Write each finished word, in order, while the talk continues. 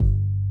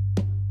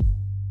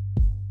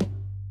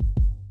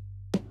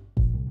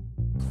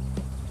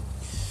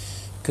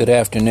Good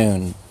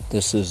afternoon.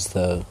 This is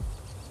the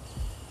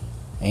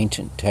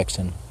Ancient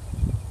Texan,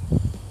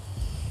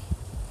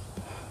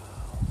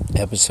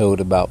 episode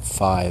about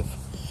 5.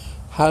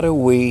 How do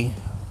we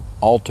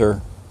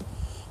alter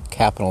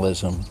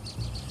capitalism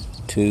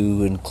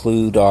to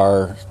include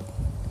our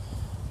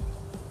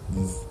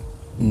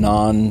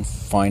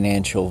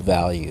non-financial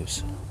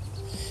values?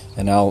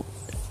 And I'll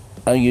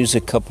use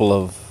a couple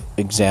of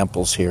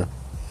examples here.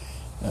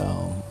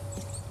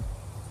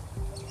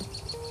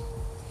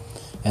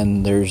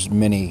 And there's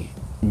many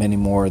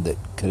more that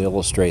could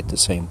illustrate the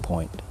same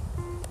point.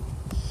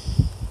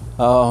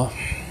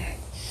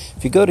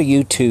 If you go to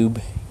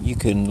YouTube, you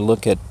can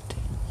look at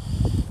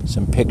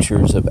some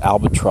pictures of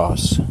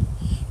albatross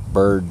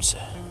birds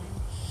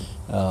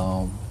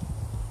that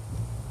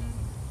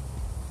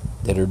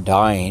are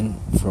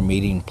dying from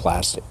eating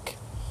plastic.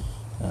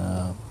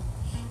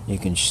 You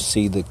can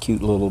see the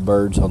cute little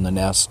birds on the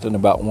nest, and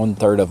about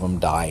 1/3 of them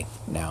die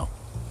now.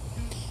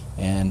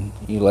 And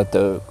you let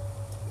the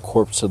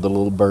corpse of the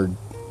little bird,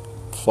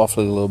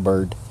 fluffy little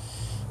bird,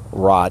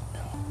 rot,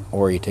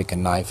 or you take a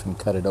knife and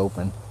cut it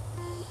open,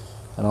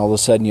 and all of a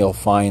sudden you'll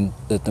find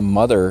that the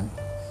mother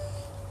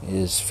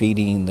is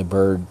feeding the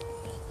bird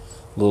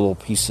little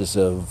pieces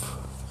of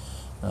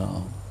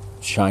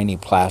shiny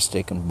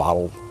plastic and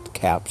bottle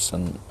caps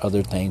and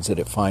other things that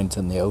it finds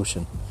in the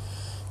ocean.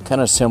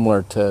 Kind of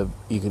similar to,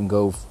 you can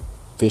go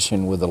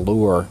fishing with a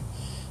lure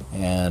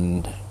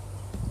and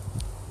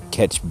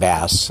catch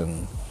bass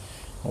and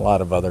a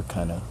lot of other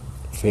kind of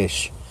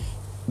fish,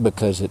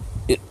 because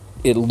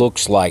it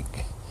looks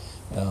like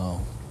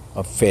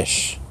a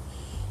fish,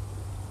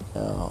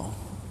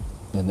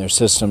 and their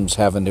systems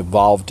haven't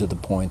evolved to the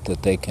point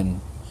that they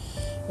can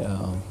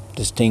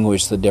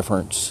distinguish the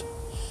difference.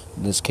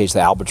 In this case,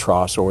 the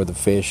albatross or the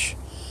fish,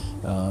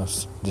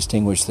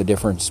 distinguish the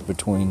difference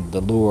between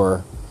the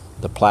lure,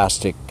 the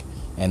plastic,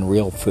 and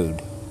real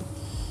food.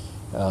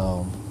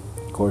 Of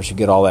course, you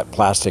get all that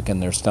plastic in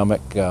their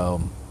stomach,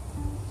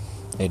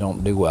 they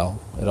don't do well.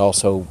 It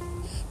also,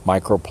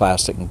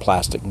 microplastic and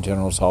plastic in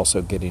general is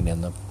also getting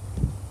in the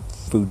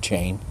food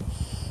chain.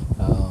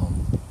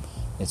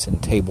 It's in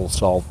table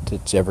salt,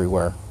 it's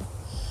everywhere.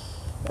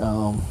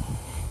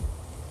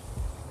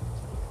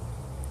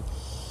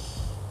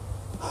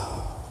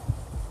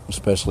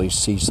 Especially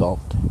sea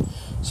salt.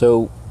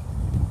 So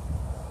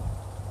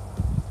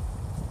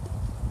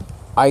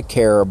I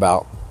care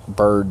about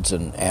birds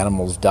and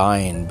animals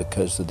dying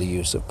because of the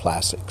use of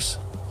plastics.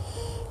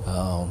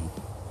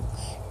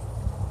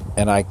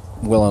 And I'm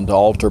willing to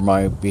alter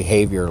my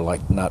behavior,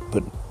 like not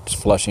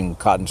flushing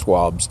cotton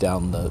swabs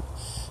down the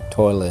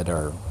toilet,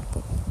 or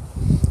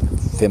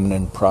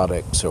feminine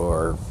products,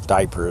 or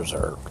diapers,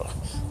 or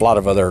a lot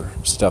of other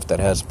stuff that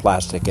has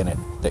plastic in it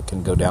that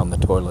can go down the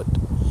toilet.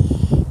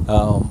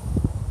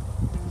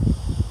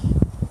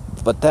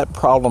 But that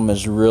problem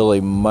is really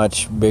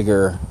much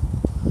bigger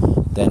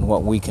than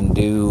what we can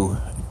do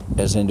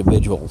as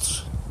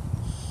individuals.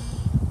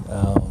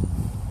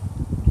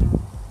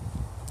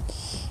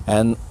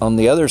 And on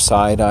the other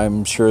side,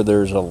 I'm sure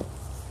there's a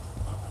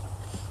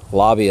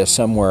lobbyist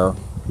somewhere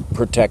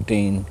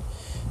protecting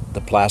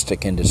the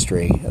plastic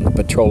industry and the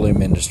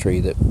petroleum industry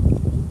that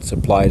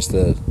supplies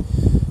the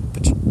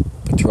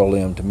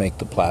petroleum to make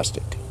the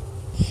plastic.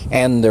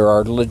 And there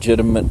are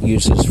legitimate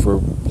uses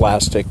for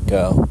plastic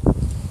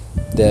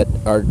that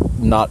are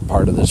not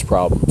part of this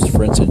problem.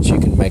 For instance, you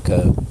can make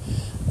a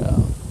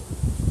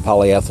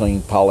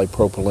polyethylene,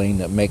 polypropylene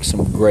that makes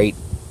some great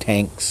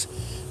tanks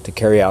to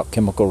carry out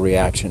chemical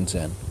reactions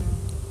in.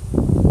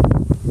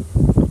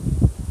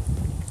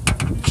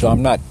 So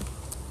I'm not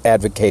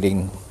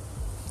advocating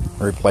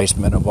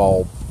replacement of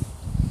all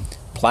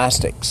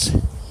plastics,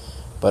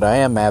 but I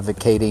am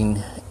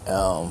advocating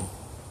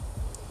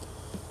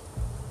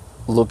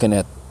looking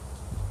at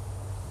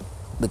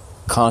the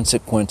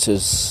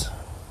consequences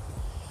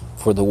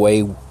for the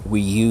way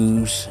we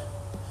use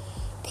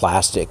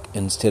plastic,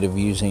 instead of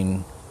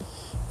using,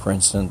 for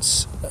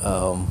instance,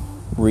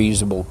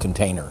 reusable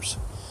containers.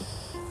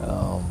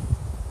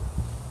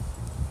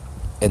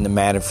 And the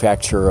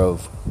manufacture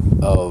of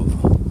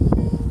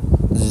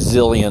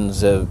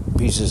zillions of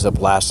pieces of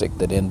plastic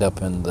that end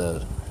up in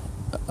the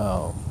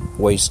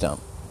waste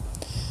dump.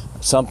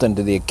 Something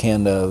to the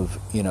akin of,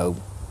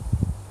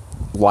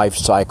 life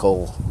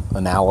cycle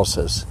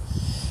analysis.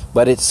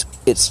 But it's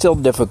still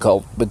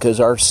difficult because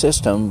our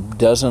system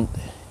doesn't.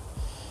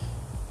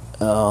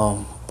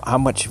 How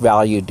much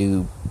value do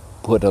you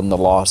put on the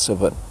loss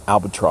of an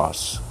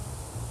albatross?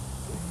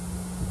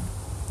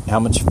 How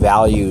much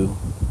value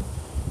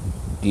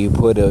do you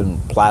put on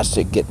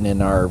plastic getting in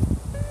our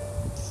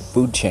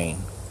food chain?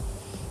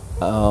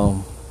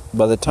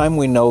 By the time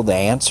we know the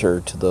answer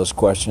to those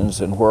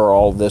questions and where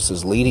all this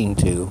is leading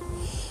to,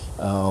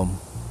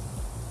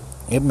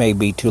 it may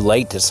be too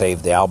late to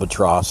save the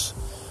albatross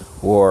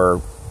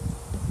or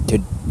to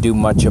do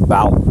much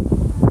about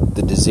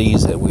the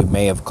disease that we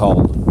may have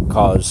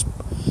caused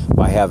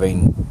by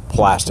having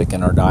plastic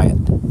in our diet.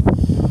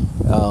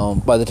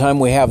 By the time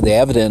we have the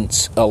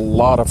evidence, a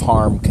lot of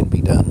harm can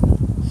be done.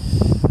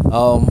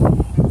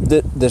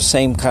 The the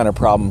same kind of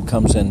problem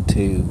comes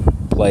into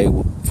play,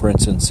 for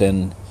instance,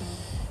 in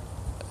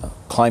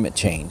climate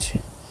change.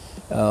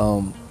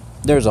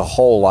 There's a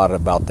whole lot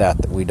about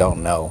that we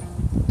don't know.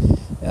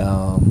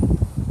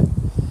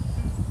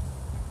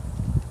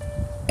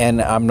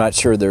 And I'm not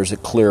sure there's a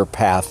clear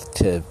path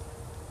to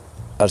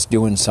us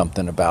doing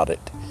something about it.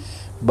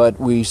 But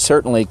we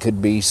certainly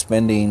could be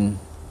spending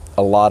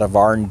a lot of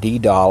R&D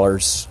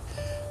dollars,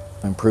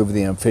 improve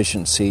the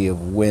efficiency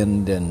of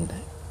wind and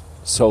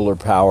solar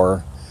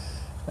power,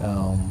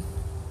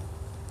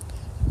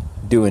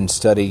 doing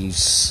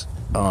studies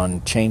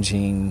on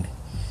changing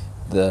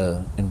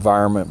the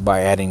environment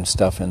by adding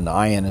stuff in the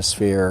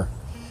ionosphere.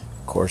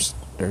 Of course,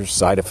 there's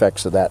side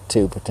effects of that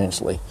too,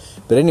 potentially.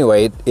 But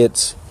anyway,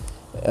 it's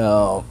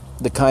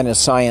the kind of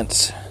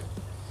science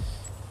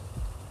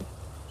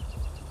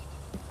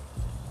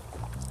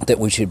that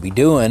we should be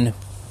doing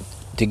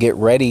to get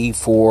ready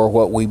for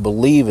what we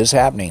believe is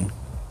happening.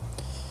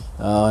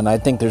 And I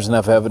think there's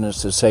enough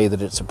evidence to say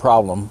that it's a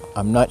problem.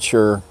 I'm not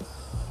sure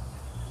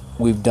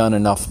we've done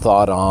enough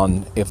thought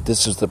on, if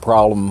this is the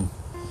problem,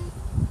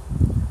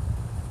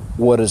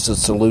 what does the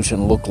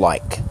solution look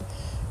like?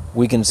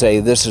 We can say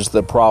this is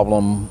the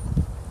problem,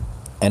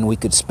 and we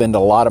could spend a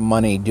lot of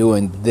money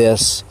doing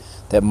this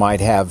that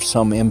might have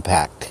some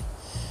impact.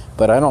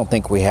 But I don't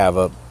think we have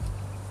a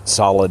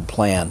solid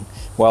plan.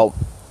 Well,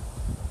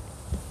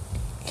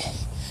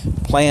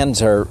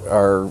 plans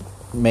are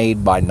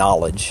made by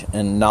knowledge,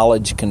 and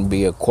knowledge can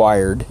be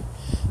acquired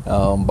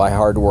by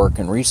hard work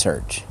and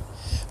research.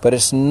 But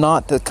it's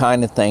not the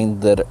kind of thing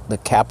that the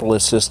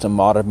capitalist system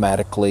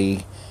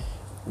automatically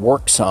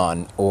works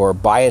on or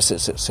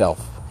biases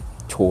itself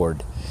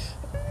toward.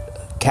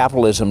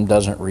 Capitalism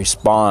doesn't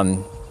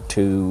respond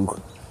to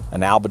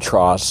an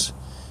albatross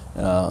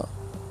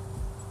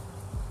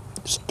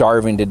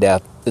starving to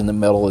death in the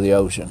middle of the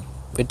ocean.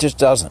 It just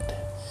doesn't.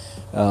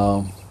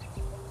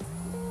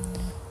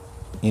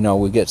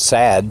 We get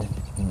sad,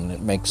 and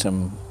it makes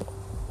some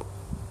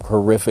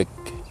horrific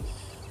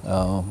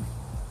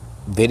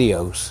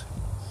videos.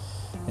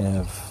 And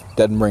if it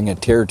doesn't bring a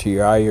tear to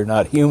your eye, you're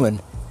not human.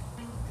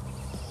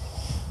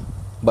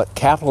 But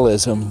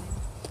capitalism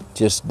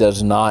just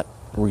does not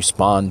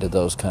respond to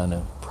those kind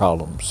of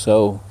problems.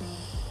 So,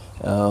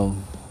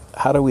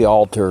 how do we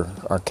alter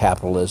our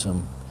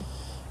capitalism?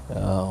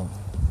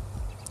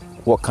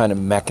 What kind of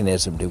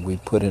mechanism do we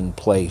put in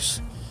place?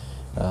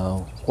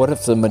 What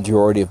if the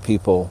majority of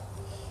people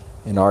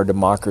in our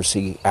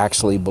democracy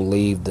actually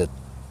believe that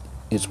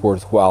it's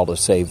worthwhile to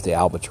save the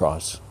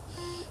albatross?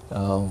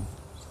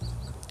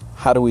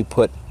 How do we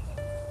put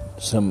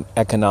some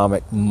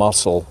economic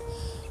muscle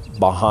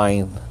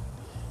behind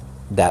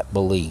that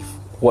belief?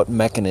 What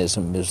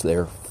mechanism is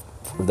there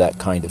for that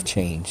kind of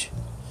change?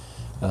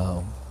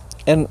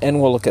 And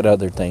we'll look at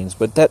other things,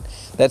 but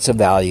that's a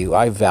value.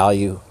 I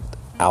value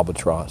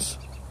albatross.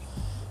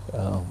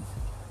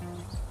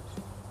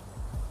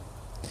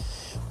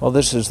 Well,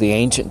 this is the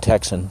Ancient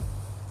Texan.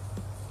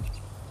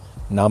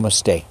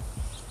 Namaste.